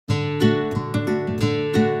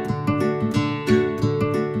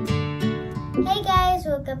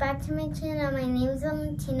back to my channel. My name is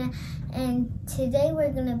Valentina, and today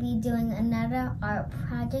we're going to be doing another art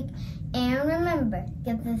project. And remember,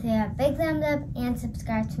 give this video a big thumbs up and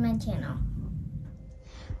subscribe to my channel.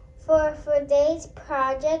 For today's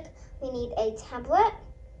project, we need a template,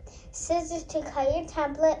 scissors to cut your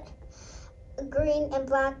template, green and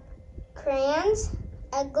black crayons,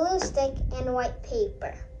 a glue stick, and white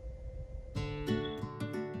paper.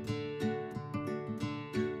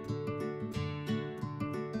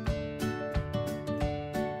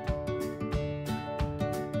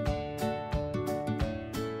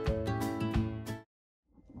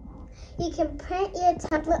 You can print your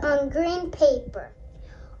template on green paper,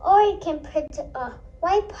 or you can print a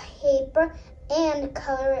white paper and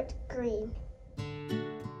color it green.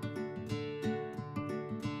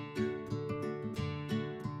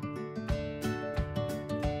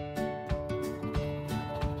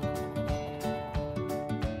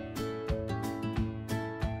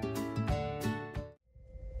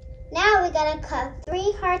 Now we're gonna cut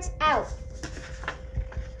 3 hearts out.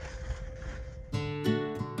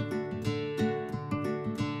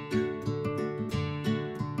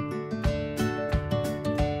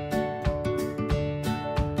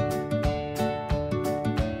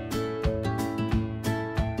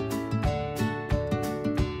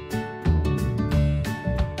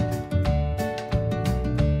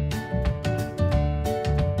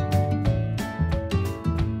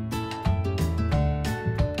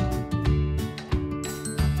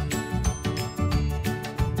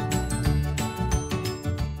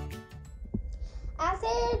 After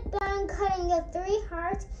you're done cutting the 3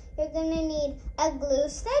 hearts, you're gonna need a glue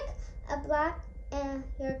stick, a black and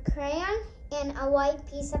your crayon, and a white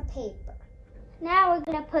piece of paper. Now we're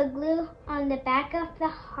gonna put glue on the back of the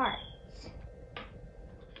hearts.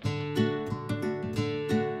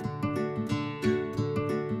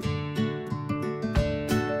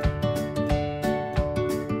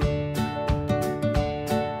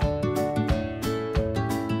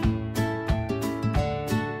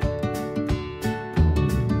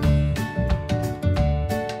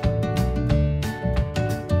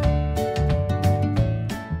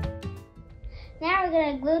 Now we're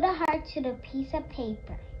going to glue the heart to the piece of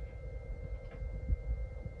paper.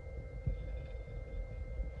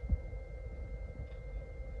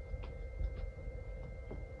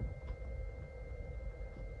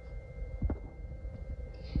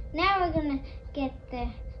 Now we're going to get the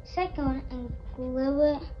second one and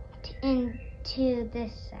glue it into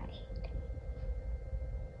this side.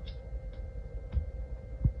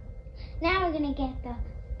 Now we're going to get the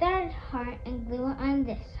third heart and glue it on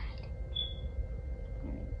this side.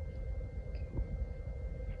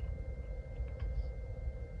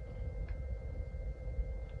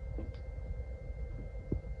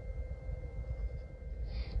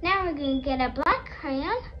 Now we're going to get a black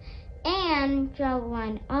crayon and draw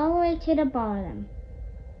one all the way to the bottom.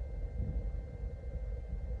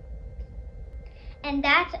 And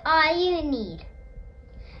that's all you need.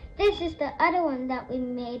 This is the other one that we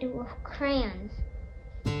made with crayons.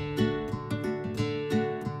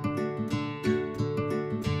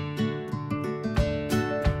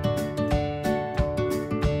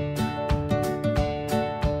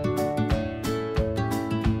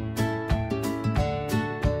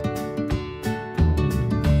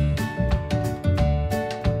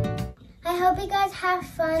 I hope you guys have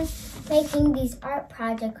fun making these art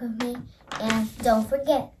projects with me. And don't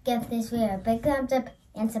forget, give this video a big thumbs up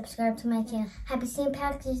and subscribe to my channel. Happy St.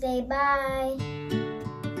 Patrick's Day. Bye.